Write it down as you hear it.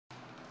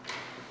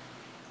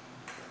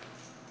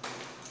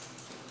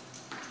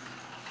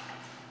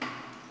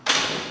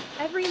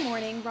Every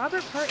morning,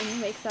 Robert Parton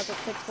wakes up at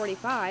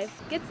 6:45,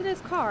 gets in his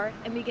car,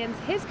 and begins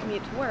his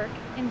commute to work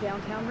in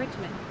downtown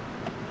Richmond.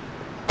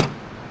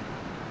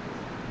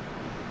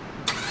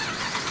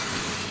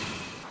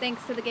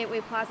 Thanks to the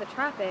Gateway Plaza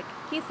traffic,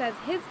 he says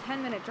his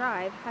 10-minute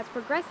drive has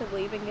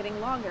progressively been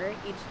getting longer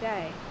each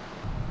day.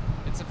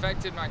 It's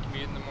affected my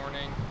commute in the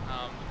morning.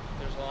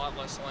 There's a lot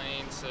less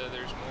lanes, so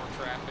there's more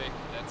traffic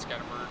that's got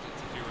to merge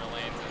into fewer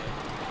lanes, and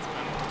it's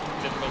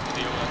been difficult to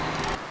deal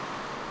with.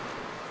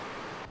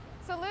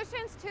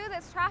 Solutions to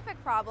this traffic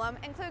problem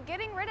include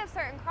getting rid of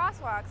certain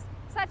crosswalks,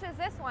 such as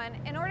this one,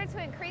 in order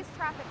to increase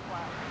traffic flow.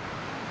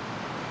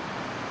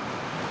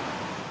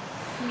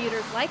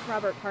 Commuters like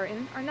Robert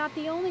Parton are not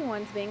the only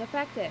ones being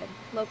affected.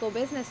 Local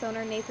business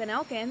owner Nathan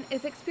Elkin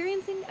is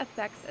experiencing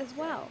effects as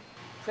well.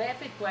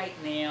 Traffic right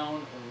now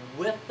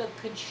with the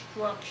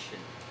construction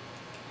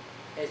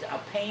is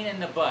a pain in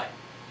the butt.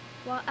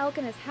 While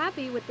Elkin is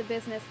happy with the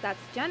business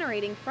that's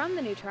generating from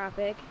the new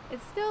traffic, it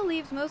still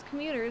leaves most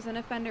commuters in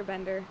a fender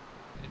bender.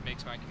 It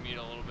makes my commute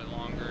a little bit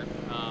longer.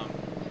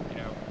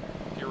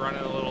 If you're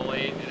running a little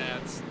late, it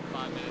adds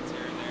 5 minutes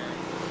here and there.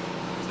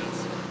 So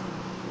it's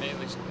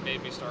mainly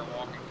made me start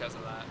walking because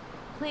of that.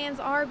 Plans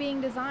are being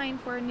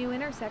designed for a new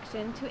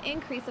intersection to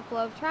increase the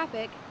flow of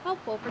traffic,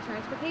 helpful for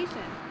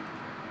transportation.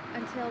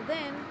 Until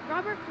then,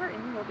 Robert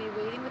Parton will be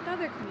waiting with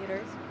other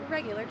commuters for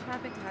regular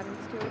traffic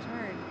patterns to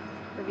return.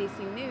 For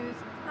VCU News,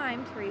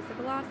 I'm Teresa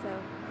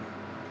Galasso.